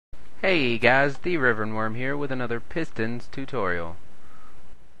Hey guys, TheReverendworm here with another Pistons tutorial.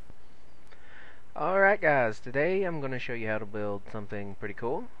 Alright guys, today I'm going to show you how to build something pretty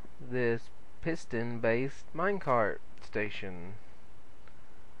cool. This piston-based minecart station.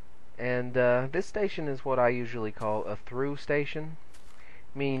 And this station is what I usually call a through station,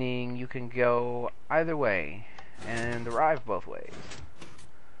 meaning you can go either way and arrive both ways.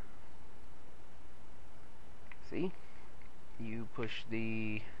 See? You push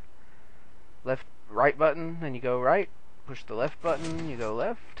the right button and you go right, push the left button, you go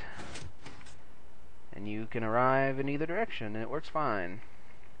left, and you can arrive in either direction and it works fine.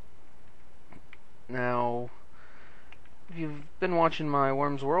 Now, if you've been watching my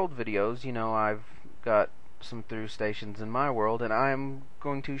Worm's World videos, you know I've got some through stations in my world, and I'm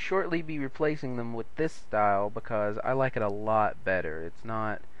going to shortly be replacing them with this style because I like it a lot better. It's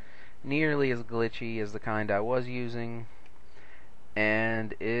not nearly as glitchy as the kind I was using,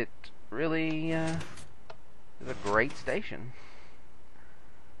 and it really is a great station.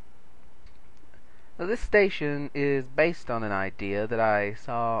 Now, this station is based on an idea that I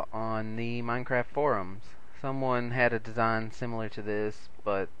saw on the Minecraft forums. Someone had a design similar to this,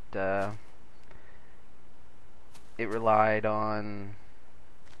 but it relied on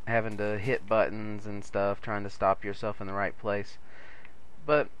having to hit buttons and stuff, trying to stop yourself in the right place.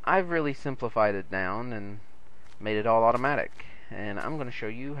 But I've really simplified it down and made it all automatic, and I'm going to show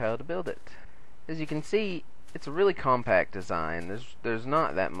you how to build it. As you can see, it's a really compact design. There's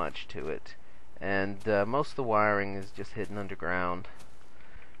not that much to it, and most of the wiring is just hidden underground.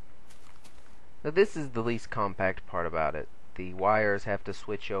 Now, this is the least compact part about it. The wires have to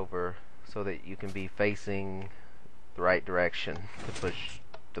switch over so that you can be facing the right direction to push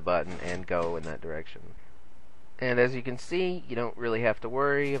the button and go in that direction. And as you can see, you don't really have to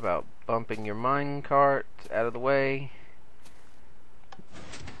worry about bumping your minecart out of the way.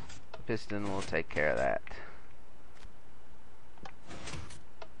 The piston will take care of that.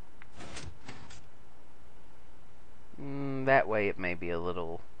 That way it may be a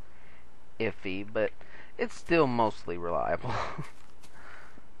little iffy, but it's still mostly reliable.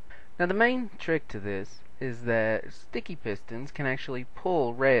 Now, the main trick to this is that sticky pistons can actually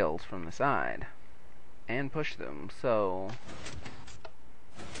pull rails from the side and push them. So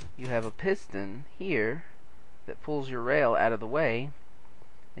you have a piston here that pulls your rail out of the way,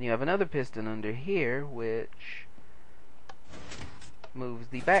 and you have another piston under here which moves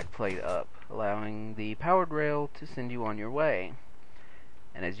the back plate up, allowing the powered rail to send you on your way.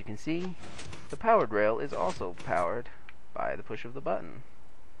 And as you can see, the powered rail is also powered by the push of the button.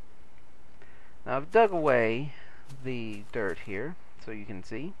 Now, I've dug away the dirt here so you can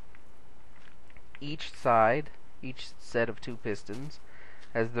see. Each side, each set of two pistons,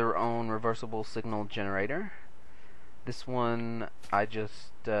 has their own reversible signal generator. This one, I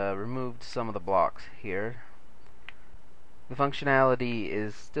just removed some of the blocks here. The functionality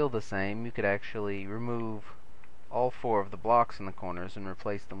is still the same. You could actually remove all 4 of the blocks in the corners and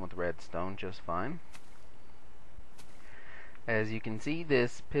replace them with redstone just fine. As you can see,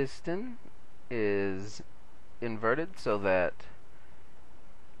 this piston is inverted so that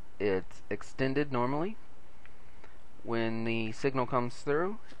it's extended normally. When the signal comes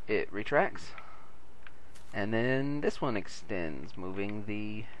through, it retracts, and then this one extends, moving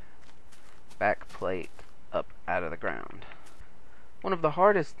the back plate up out of the ground. One of the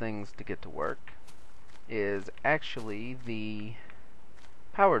hardest things to get to work is actually the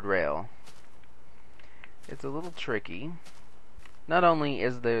powered rail. It's a little tricky. Not only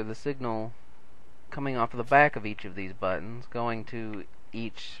is there the signal coming off the back of each of these buttons, going to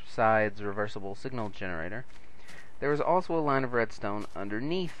each side's reversible signal generator, there is also a line of redstone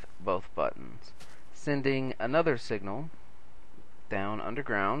underneath both buttons, sending another signal down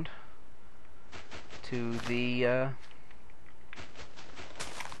underground to the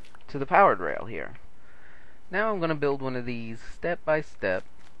powered rail here. Now I'm going to build one of these step by step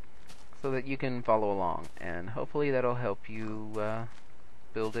so that you can follow along, and hopefully that'll help you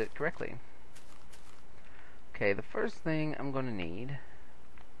build it correctly. Okay, the first thing I'm going to need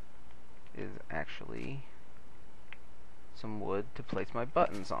is actually some wood to place my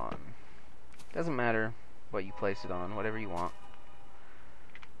buttons on. Doesn't matter what you place it on, whatever you want.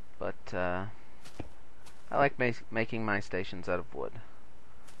 But I like making my stations out of wood.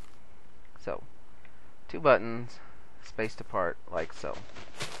 So, 2 buttons spaced apart like so.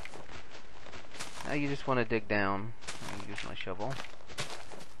 Now you just want to dig down. I'll use my shovel.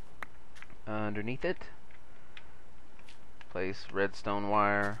 Underneath it, place redstone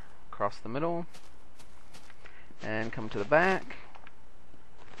wire across the middle, and come to the back,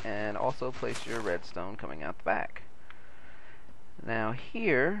 and also place your redstone coming out the back. Now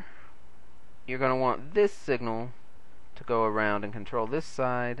here you're going to want this signal to go around and control this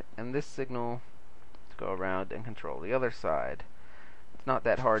side, and this signal to go around and control the other side. It's not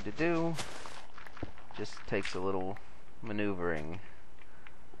that hard to do, just takes a little maneuvering.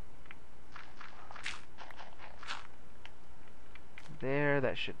 There,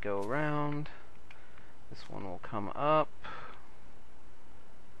 that should go around. This one will come up,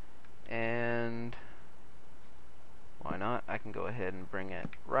 and why not? I can go ahead and bring it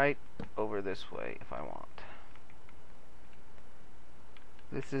right over this way if I want.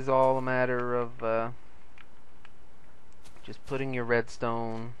 This is all a matter of just putting your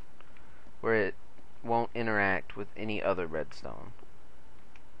redstone where it won't interact with any other redstone.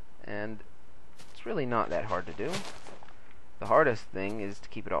 And it's really not that hard to do. The hardest thing is to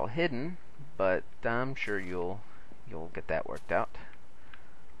keep it all hidden, but I'm sure you'll get that worked out.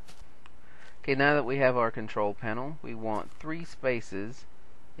 Okay, now that we have our control panel, we want 3 spaces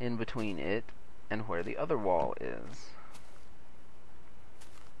in between it and where the other wall is.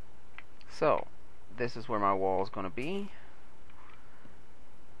 So, this is where my wall is going to be.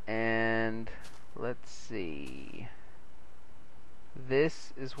 And let's see.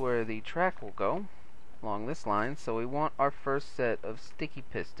 This is where the track will go along this line. So we want our first set of sticky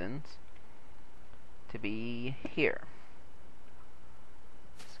pistons to be here.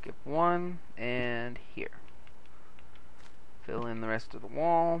 Skip 1 and here. Fill in the rest of the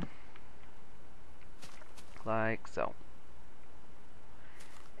wall like so.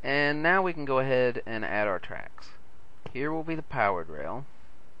 And now we can go ahead and add our tracks. Here will be the powered rail,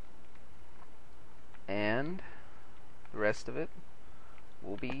 and the rest of it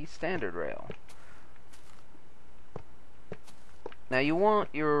will be standard rail. Now you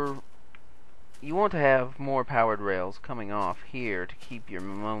want to have more powered rails coming off here to keep your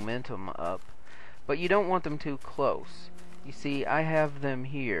momentum up, but you don't want them too close. You see, I have them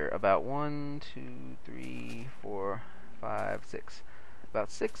here about 1, 2, 3, 4, 5, 6. About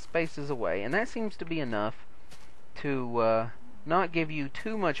 6 spaces away, and that seems to be enough to not give you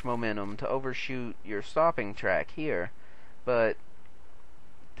too much momentum to overshoot your stopping track here, but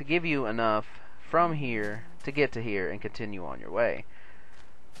to give you enough from here to get to here and continue on your way.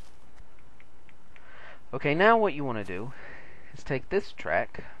 Okay, now what you want to do is take this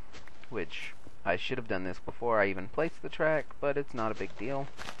track, which I should have done this before I even placed the track, but it's not a big deal.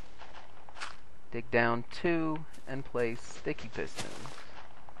 Dig down 2 and place sticky pistons.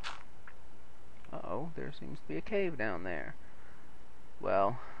 Uh-oh, there seems to be a cave down there.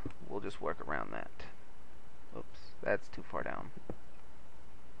 Well, we'll just work around that. Oops, that's too far down.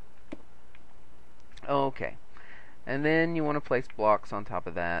 Okay, and then you want to place blocks on top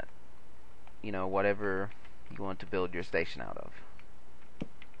of that. You know, whatever you want to build your station out of.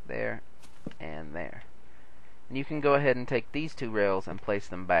 There and there. And you can go ahead and take these 2 rails and place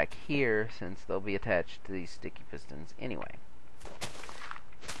them back here, since they'll be attached to these sticky pistons anyway.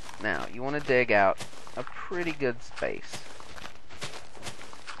 Now, you want to dig out a pretty good space.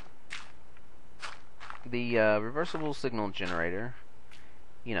 The reversible signal generator,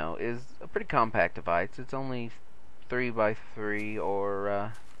 you know, is a pretty compact device. It's only 3 by 3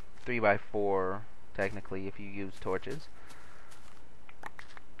 or 3 by 4 technically if you use torches.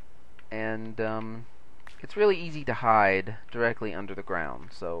 And it's really easy to hide directly under the ground,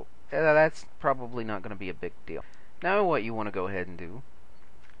 so that's probably not going to be a big deal. Now what you want to go ahead and do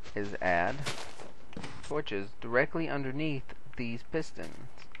is add torches directly underneath these pistons,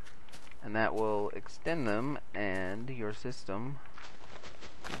 and that will extend them, and your system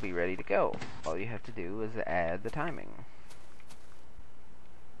will be ready to go. All you have to do is add the timing.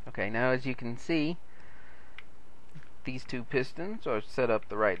 Okay, now as you can see, these 2 pistons are set up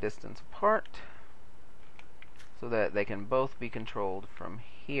the right distance apart so that they can both be controlled from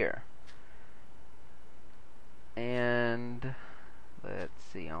here. And let's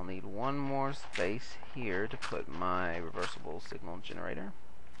see, I'll need 1 more space here to put my reversible signal generator.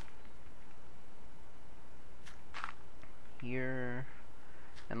 Here.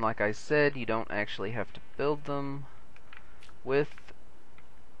 And like I said, you don't actually have to build them with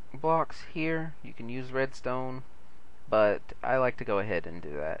blocks here. You can use redstone, but I like to go ahead and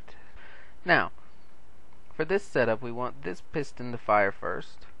do that. Now, for this setup, we want this piston to fire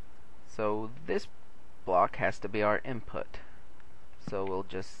first. So this block has to be our input. So we'll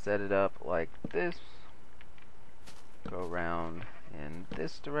just set it up like this. Go around in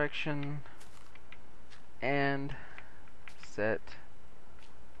this direction and set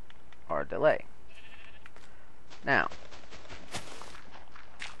our delay. Now,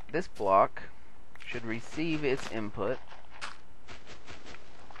 this block should receive its input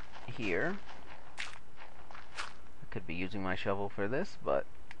here. I could be using my shovel for this, but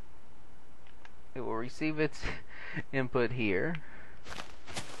it will receive its input here,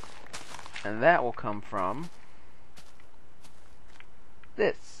 and that will come from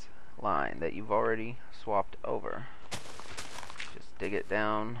this line that you've already swapped over. Just dig it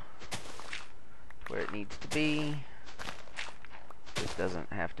down to where it needs to be. This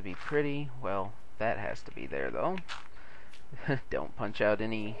doesn't have to be pretty. Well, that has to be there though. Don't punch out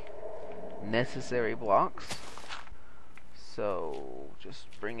any necessary blocks. So just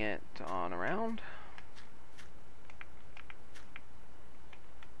bring it on around.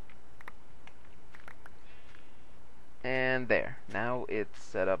 And there. Now it's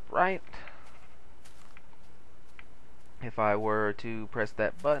set up right. If I were to press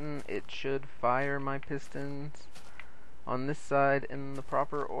that button, it should fire my pistons on this side in the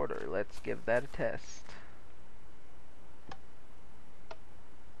proper order. Let's give that a test.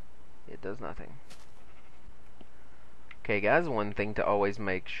 It does nothing. Okay guys, one thing to always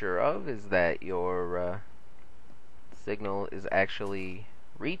make sure of is that your signal is actually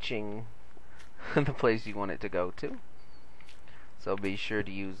reaching the place you want it to go to. So be sure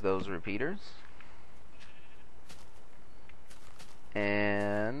to use those repeaters.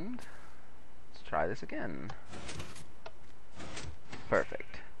 And let's try this again.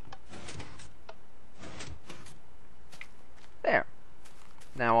 Perfect. There.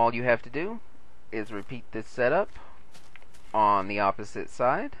 Now all you have to do is repeat this setup on the opposite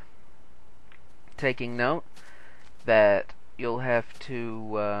side, taking note that you'll have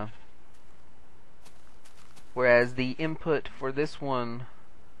to whereas the input for this one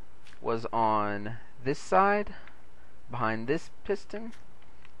was on this side behind this piston,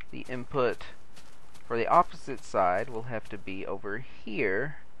 the input for the opposite side will have to be over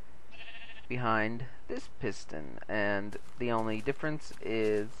here behind this piston, and the only difference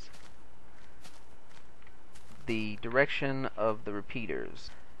is the direction of the repeaters.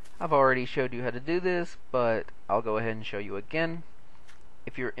 I've already showed you how to do this, but I'll go ahead and show you again.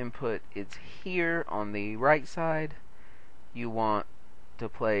 If your input is here on the right side, you want to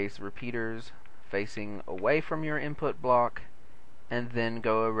place repeaters facing away from your input block and then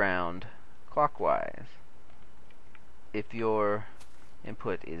go around clockwise. If your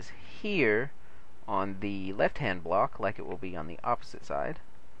input is here on the left hand block, like it will be on the opposite side,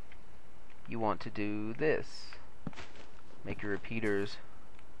 you want to do this. Make your repeaters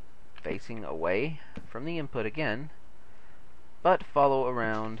facing away from the input again, but follow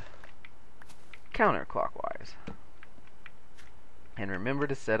around counterclockwise. And remember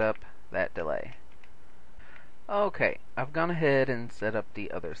to set up that delay. Okay, I've gone ahead and set up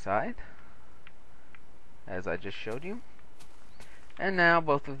the other side, as I just showed you. And now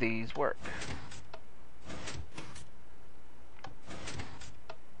both of these work.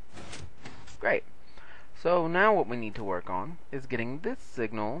 Great. So now what we need to work on is getting this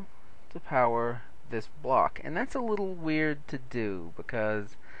signal to power this block. And that's a little weird to do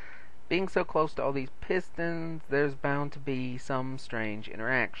because being so close to all these pistons, there's bound to be some strange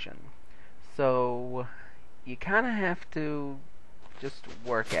interaction. So you kind of have to just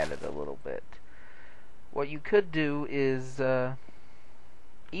work at it a little bit. What you could do is to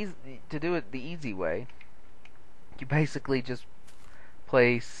do it the easy way, you basically just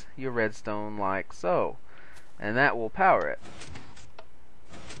place your redstone like so, and that will power it.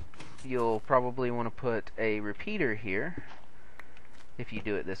 You'll probably want to put a repeater here if you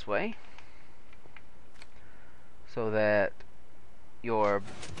do it this way, so that your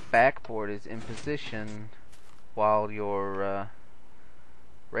backboard is in position while your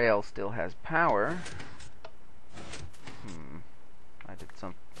rail still has power. I did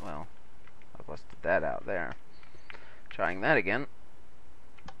some, well, I busted that out there. Trying that again.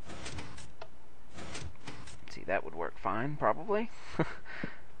 See, that would work fine, probably.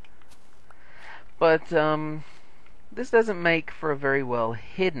 But this doesn't make for a very well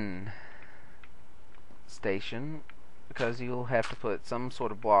hidden station, because you'll have to put some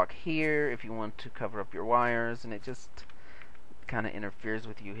sort of block here if you want to cover up your wires, and it just kind of interferes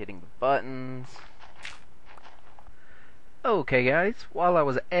with you hitting the buttons. Okay guys, while I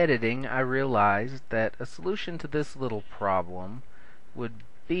was editing, I realized that a solution to this little problem would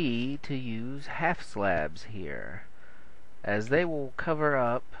be to use half slabs here, as they will cover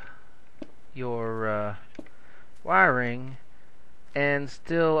up your wiring and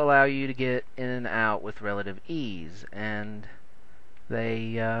still allow you to get in and out with relative ease, and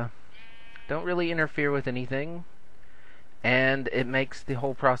they don't really interfere with anything, and it makes the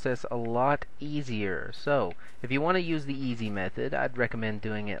whole process a lot easier. So if you want to use the easy method, I'd recommend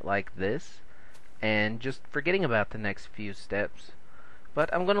doing it like this and just forgetting about the next few steps,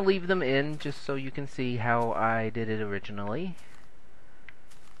 but I'm going to leave them in just so you can see how I did it originally.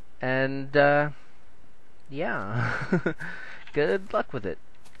 And yeah, good luck with it.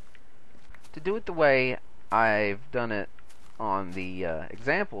 To do it the way I've done it on the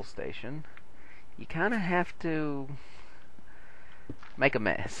example station, you kind of have to make a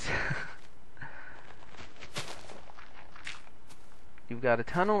mess. You've got a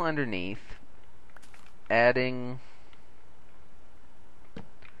tunnel underneath, adding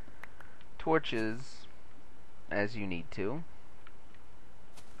torches as you need to.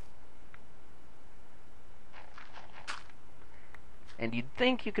 And you'd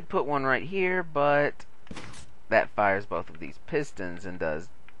think you could put one right here, but that fires both of these pistons and does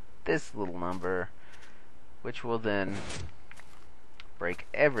this little number, which will then break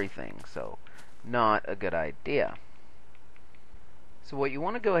everything, so not a good idea. So what you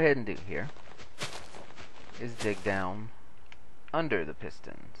want to go ahead and do here is dig down under the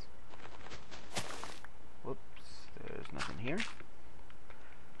pistons. Whoops, there's nothing here.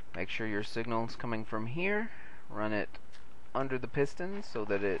 Make sure your signal's coming from here. Run it under the pistons so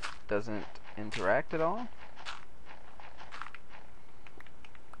that it doesn't interact at all.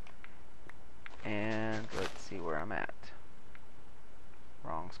 And let's see where I'm at.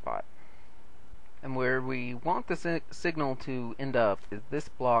 Wrong spot. And where we want the signal to end up is this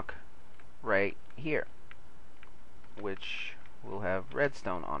block right here, which will have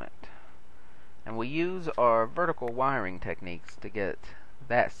redstone on it. And we use our vertical wiring techniques to get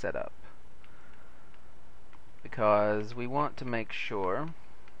that set up, because we want to make sure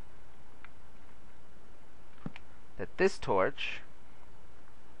that this torch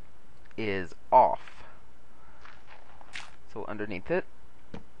is off. So underneath it,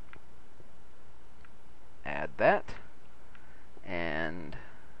 add that, and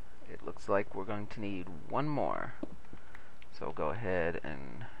it looks like we're going to need one more. So go ahead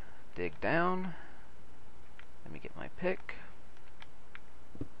and dig down. Let me get my pick.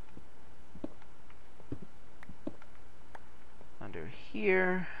 Under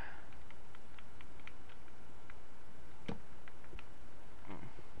here.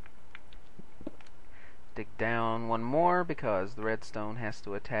 Dig down one more because the redstone has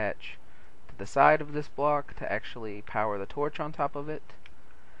to attach to the side of this block to actually power the torch on top of it.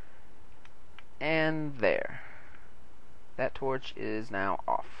 And there. That torch is now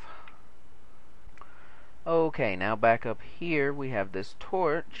off. Okay, now back up here we have this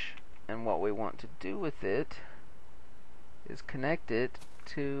torch, and what we want to do with it is connect it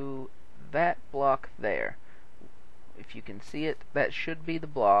to that block there. If you can see it, that should be the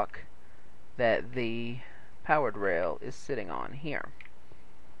block that the powered rail is sitting on here.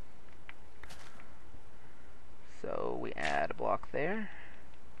 So we add a block there,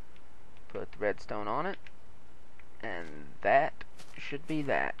 put the redstone on it, and that should be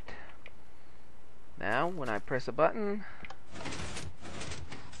that. Now when I press a button,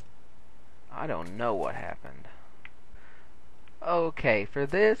 I don't know what happened. Okay, for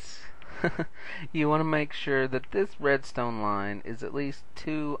this you want to make sure that this redstone line is at least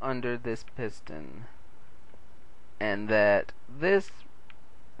 2 under this piston, and that this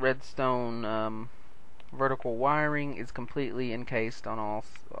redstone vertical wiring is completely encased on all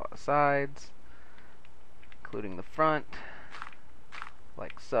sides, including the front,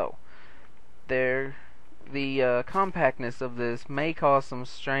 like so. The compactness of this may cause some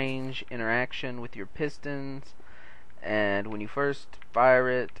strange interaction with your pistons, and when you first fire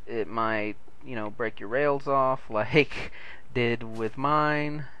it, it might, break your rails off like did with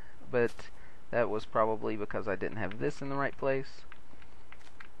mine, but that was probably because I didn't have this in the right place.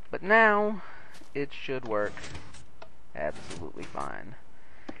 But now it should work absolutely fine.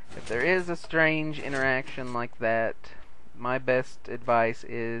 If there is a strange interaction like that, my best advice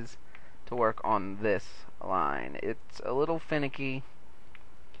is to work on this line. It's a little finicky,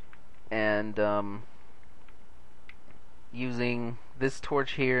 and using this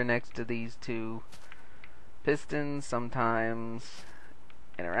torch here next to these 2 pistons sometimes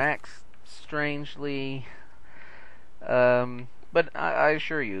interacts strangely, but I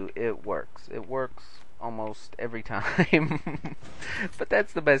assure you it works. It works almost every time. But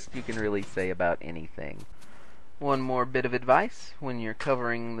that's the best you can really say about anything. One more bit of advice when you're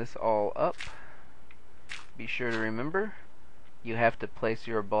covering this all up: be sure to remember you have to place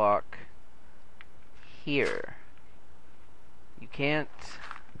your block here. You can't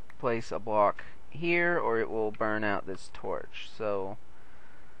place a block here or it will burn out this torch. So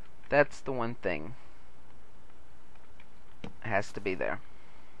that's the one thing. It has to be there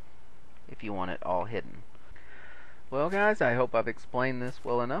if you want it all hidden. Well guys, I hope I've explained this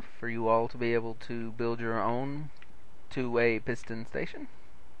well enough for you all to be able to build your own two-way piston station.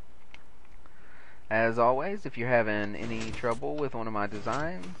 As always, if you're having any trouble with one of my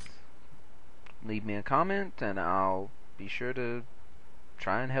designs, leave me a comment, and I'll be sure to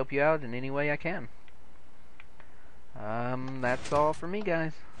try and help you out in any way I can. That's all for me,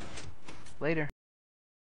 guys. Later.